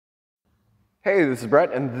Hey, this is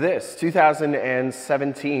Brett, and this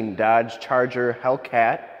 2017 Dodge Charger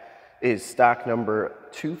Hellcat is stock number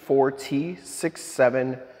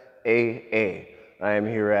 24T67AA. I am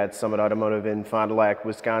here at Summit Automotive in Fond du Lac,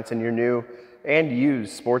 Wisconsin, your new and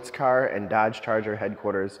used sports car and Dodge Charger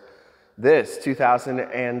headquarters. This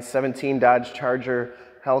 2017 Dodge Charger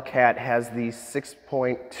Hellcat has the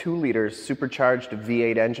 6.2 liter supercharged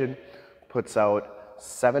V8 engine, puts out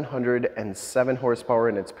 707 horsepower,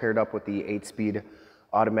 and it's paired up with the 8-speed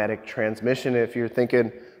automatic transmission. If you're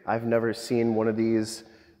thinking, I've never seen one of these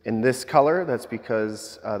in this color, that's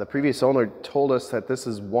because the previous owner told us that this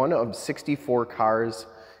is one of 64 cars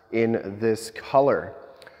in this color.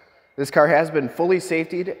 This car has been fully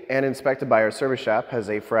safetied and inspected by our service shop, has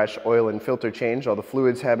a fresh oil and filter change. All the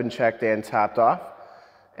fluids have been checked and topped off,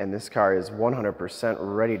 and this car is 100%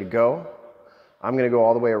 ready to go. I'm going to go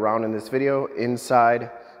all the way around in this video, inside,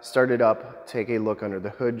 start it up, take a look under the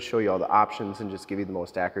hood, show you all the options, and just give you the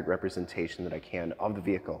most accurate representation that I can of the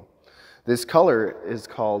vehicle. This color is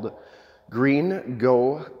called Green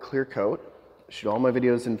Go Clear Coat. Shoot all my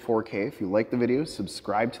videos in 4K. If you like the videos,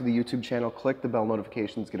 subscribe to the YouTube channel, click the bell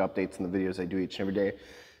notifications, get updates on the videos I do each and every day,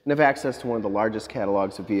 and have access to one of the largest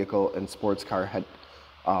catalogs of vehicle and sports car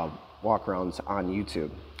walkarounds on YouTube.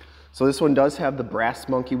 So this one does have the brass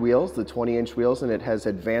monkey wheels, the 20-inch wheels, and it has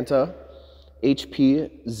Advanta HP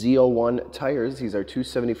Z01 tires. These are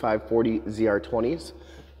 275/40 ZR20s,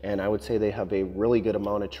 and I would say they have a really good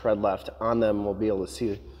amount of tread left on them. We'll be able to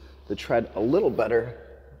see the tread a little better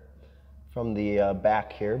from the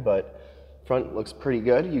back here, but front looks pretty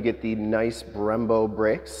good. You get the nice Brembo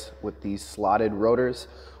brakes with these slotted rotors.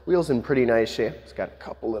 Wheels in pretty nice shape. It's got a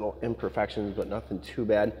couple little imperfections, but nothing too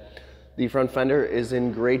bad. The front fender is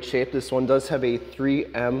in great shape. This one does have a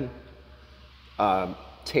 3M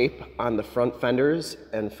tape on the front fenders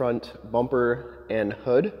and front bumper and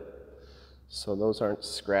hood. So those aren't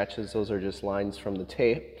scratches, those are just lines from the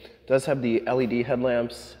tape. It does have the LED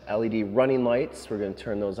headlamps, LED running lights. We're going to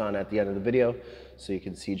turn those on at the end of the video so you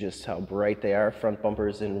can see just how bright they are. Front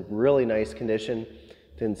bumper's in really nice condition.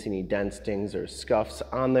 Didn't see any dents, dings, or scuffs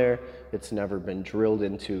on there. It's never been drilled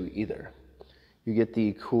into either. You get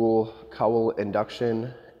the cool Cowl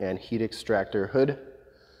induction and heat extractor hood,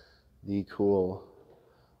 the cool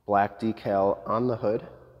black decal on the hood,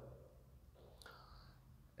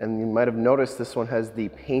 and you might have noticed this one has the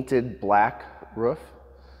painted black roof.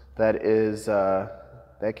 That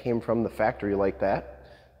came from the factory like that.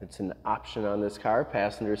 It's an option on this car.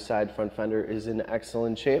 Passenger side front fender is in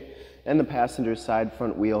excellent shape, and the passenger side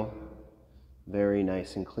front wheel very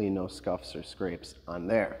nice and clean, no scuffs or scrapes on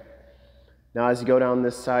there. Now, as you go down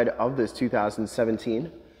this side of this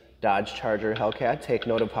 2017 Dodge Charger Hellcat, take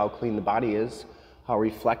note of how clean the body is, how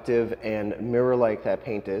reflective and mirror-like that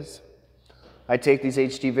paint is. I take these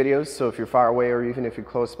HD videos, so if you're far away or even if you're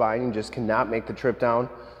close by and you just cannot make the trip down,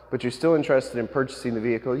 but you're still interested in purchasing the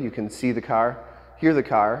vehicle, you can see the car, hear the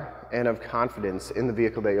car, and have confidence in the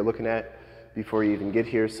vehicle that you're looking at before you even get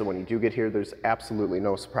here. So when you do get here, there's absolutely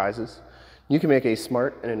no surprises. You can make a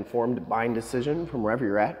smart and informed buying decision from wherever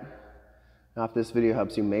you're at. Now, if this video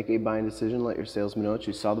helps you make a buying decision, let your salesman know that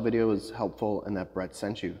you saw the video was helpful and that Brett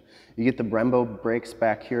sent you. You get the Brembo brakes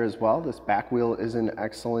back here as well. This back wheel is in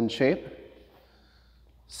excellent shape.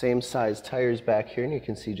 Same size tires back here, and you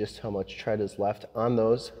can see just how much tread is left on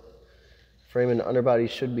those. Frame and underbody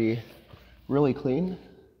should be really clean.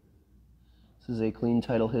 This is a clean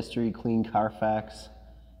title history, clean CARFAX,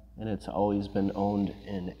 and it's always been owned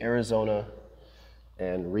in Arizona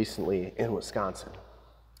and recently in Wisconsin.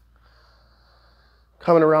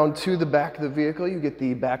 Coming around to the back of the vehicle, you get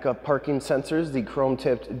the backup parking sensors, the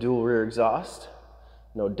chrome-tipped dual rear exhaust.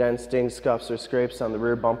 No dents, dings, scuffs, or scrapes on the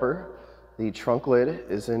rear bumper. The trunk lid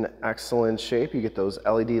is in excellent shape. You get those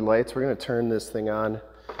LED lights. We're going to turn this thing on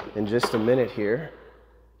in just a minute here.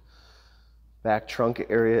 Back trunk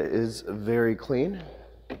area is very clean.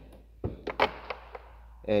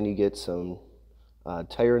 And you get some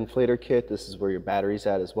tire inflator kit. This is where your battery's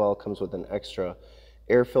at as well. Comes with an extra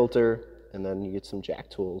air filter. And then you get some jack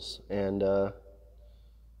tools and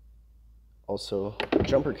also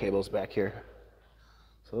jumper cables back here.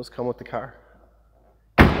 So those come with the car.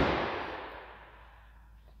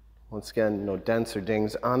 Once again, no dents or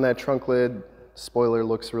dings on that trunk lid. Spoiler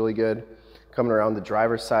looks really good. Coming around the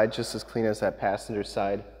driver's side, just as clean as that passenger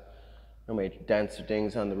side. No major dents or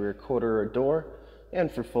dings on the rear quarter or door. And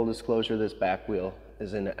for full disclosure, this back wheel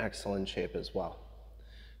is in excellent shape as well.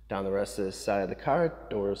 Down the rest of this side of the car,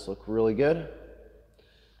 doors look really good. It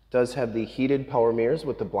does have the heated power mirrors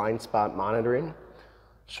with the blind spot monitoring. I'll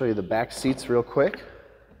show you the back seats real quick.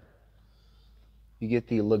 You get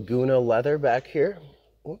the Laguna leather back here.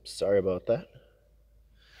 Whoops, sorry about that.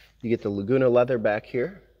 You get the Laguna leather back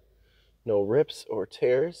here. No rips or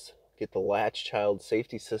tears. Get the Latch child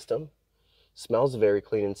safety system. Smells very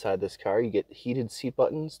clean inside this car. You get heated seat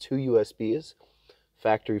buttons, 2 USBs,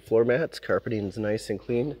 factory floor mats, carpeting's nice and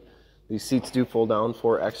clean. These seats do fold down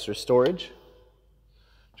for extra storage,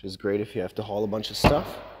 which is great if you have to haul a bunch of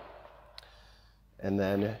stuff. And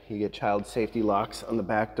then you get child safety locks on the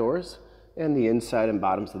back doors, and the inside and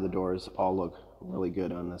bottoms of the doors all look really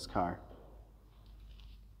good on this car.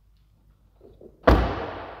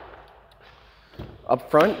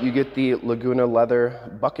 Up front, you get the Laguna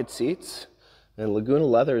leather bucket seats. And Laguna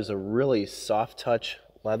leather is a really soft touch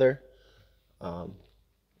leather.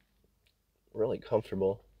 Really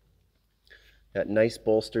comfortable. Got nice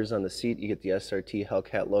bolsters on the seat. You get the SRT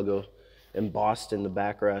Hellcat logo embossed in the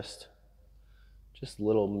backrest. Just a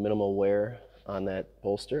little minimal wear on that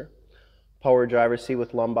bolster. Power driver's seat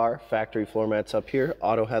with lumbar, factory floor mats up here,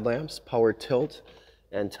 auto headlamps, power tilt,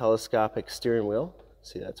 and telescopic steering wheel.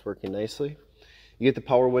 See, that's working nicely. You get the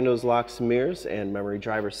power windows, locks, and mirrors, and memory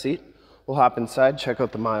driver's seat. We'll hop inside, check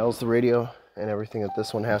out the miles, the radio, and everything that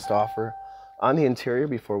this one has to offer on the interior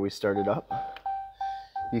before we start it up.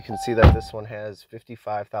 You can see that this one has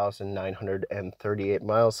 55,938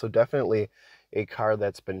 miles, so definitely a car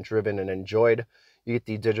that's been driven and enjoyed. You get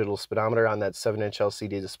the digital speedometer on that 7-inch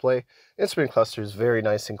LCD display. Instrument cluster is very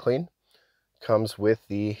nice and clean. Comes with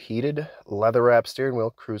the heated leather wrap steering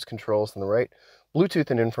wheel, cruise controls on the right,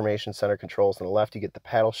 Bluetooth and information center controls on the left. You get the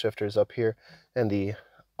paddle shifters up here and the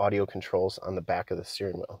audio controls on the back of the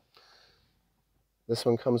steering wheel. This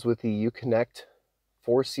one comes with the Uconnect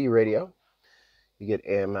 4C radio. You get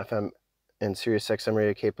AM, FM, and Sirius XM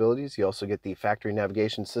radio capabilities. You also get the factory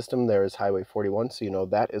navigation system. There is Highway 41, so you know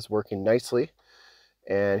that is working nicely.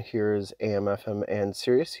 And here's AM, FM, and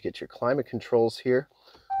Sirius. You get your climate controls here,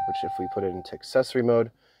 which if we put it into accessory mode,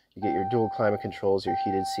 you get your dual climate controls, your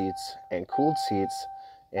heated seats and cooled seats,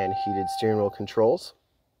 and heated steering wheel controls.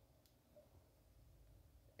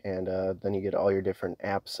 And then you get all your different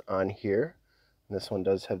apps on here. And this one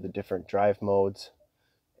does have the different drive modes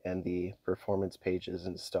and the performance pages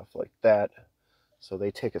and stuff like that. So they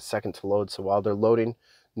take a second to load. So while they're loading,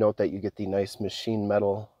 note that you get the nice machine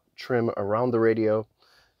metal trim around the radio.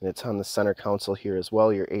 And it's on the center console here as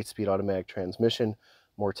well. Your 8-speed automatic transmission,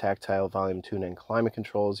 more tactile volume tune and climate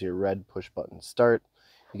controls, your red push button start.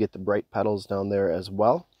 You get the bright pedals down there as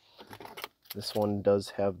well. This one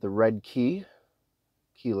does have the red key,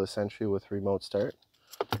 keyless entry with remote start.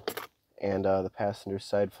 And the passenger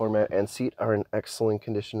side floor mat and seat are in excellent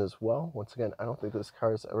condition as well. Once again, I don't think this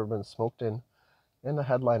car has ever been smoked in. And the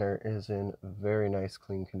headliner is in very nice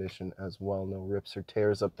clean condition as well. No rips or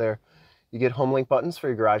tears up there. You get home link buttons for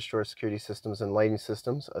your garage door security systems and lighting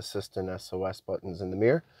systems, assist and SOS buttons in the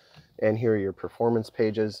mirror. And here are your performance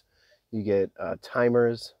pages. You get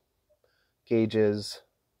timers, gauges,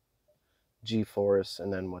 G-force,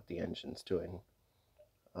 and then what the engine's doing.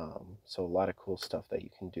 So a lot of cool stuff that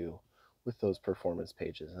you can do with those performance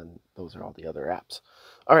pages, and those are all the other apps.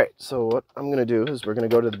 All right, so what I'm going to do is we're going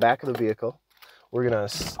to go to the back of the vehicle. We're going to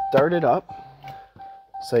start it up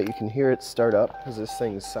so that you can hear it start up, because this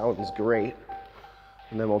thing sounds great.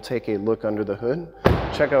 And then we'll take a look under the hood,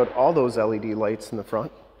 check out all those LED lights in the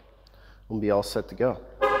front. We'll be all set to go.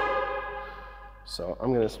 So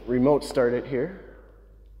I'm going to remote start it here.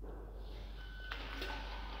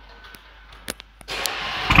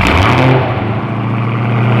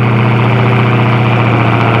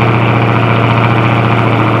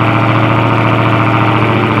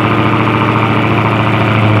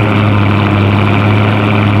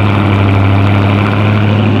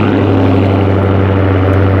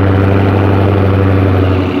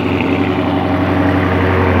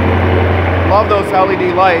 Those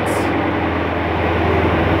LED lights.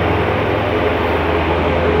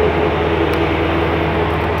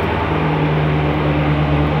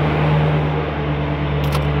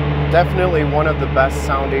 Definitely one of the best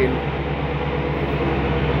sounding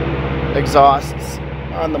exhausts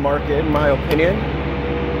on the market, in my opinion.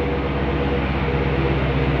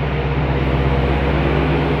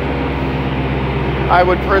 I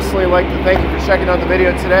would personally like to thank you for checking out the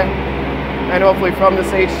video today. And hopefully from this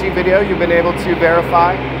HD video, you've been able to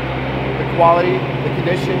verify the quality, the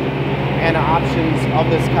condition, and the options of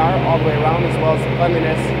this car all the way around, as well as the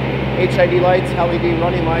cleanliness. HID lights, LED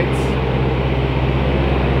running lights.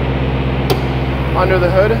 Under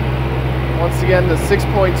the hood, once again, the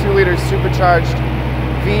 6.2-liter supercharged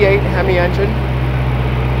V8 Hemi engine.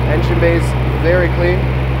 Engine bay is very clean.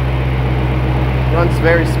 Runs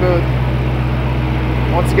very smooth.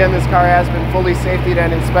 Once again, this car has been fully safetied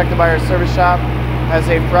and inspected by our service shop. Has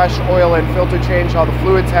a fresh oil and filter change. All the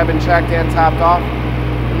fluids have been checked and topped off.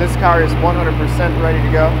 And this car is 100% ready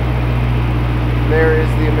to go. There is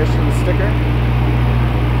the emissions sticker.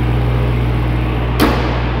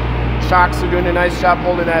 Shocks are doing a nice job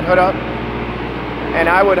holding that hood up. And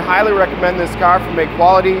I would highly recommend this car from a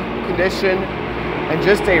quality, condition, and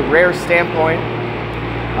just a rare standpoint.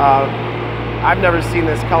 I've never seen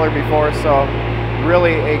this color before, so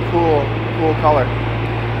really a cool color.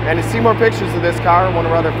 And to see more pictures of this car, one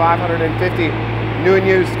of our other 550 new and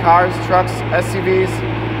used cars, trucks, SUVs,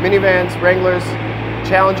 minivans, Wranglers,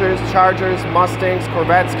 Challengers, Chargers, Mustangs,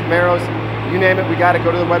 Corvettes, Camaros, you name it, we got it.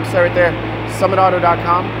 Go to the website right there,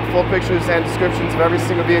 summitauto.com. Full pictures and descriptions of every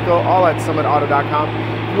single vehicle, all at summitauto.com.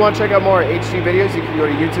 If you want to check out more HD videos, you can go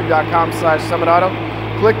to youtube.com/summitauto.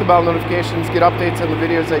 Click the bell notifications, get updates on the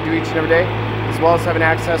videos I do each and every day, as well as having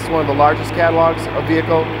access to one of the largest catalogs of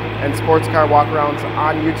vehicle and sports car walkarounds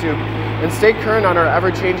on YouTube. And stay current on our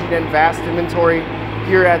ever-changing and vast inventory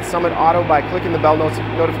here at Summit Auto by clicking the bell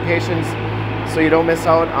notifications so you don't miss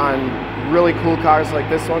out on really cool cars like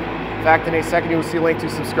this one. In fact, in a second you will see a link to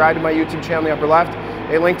subscribe to my YouTube channel in the upper left,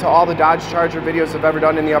 a link to all the Dodge Charger videos I've ever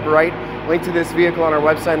done in the upper right, link to this vehicle on our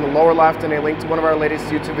website in the lower left, and a link to one of our latest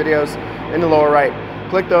YouTube videos in the lower right.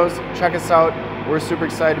 Click those, check us out. We're super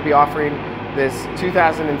excited to be offering this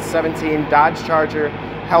 2017 Dodge Charger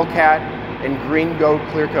Hellcat in green go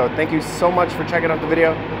clear coat. Thank you so much for checking out the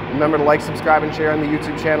video. Remember to like, subscribe, and share on the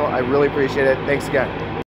YouTube channel. I really appreciate it. Thanks again.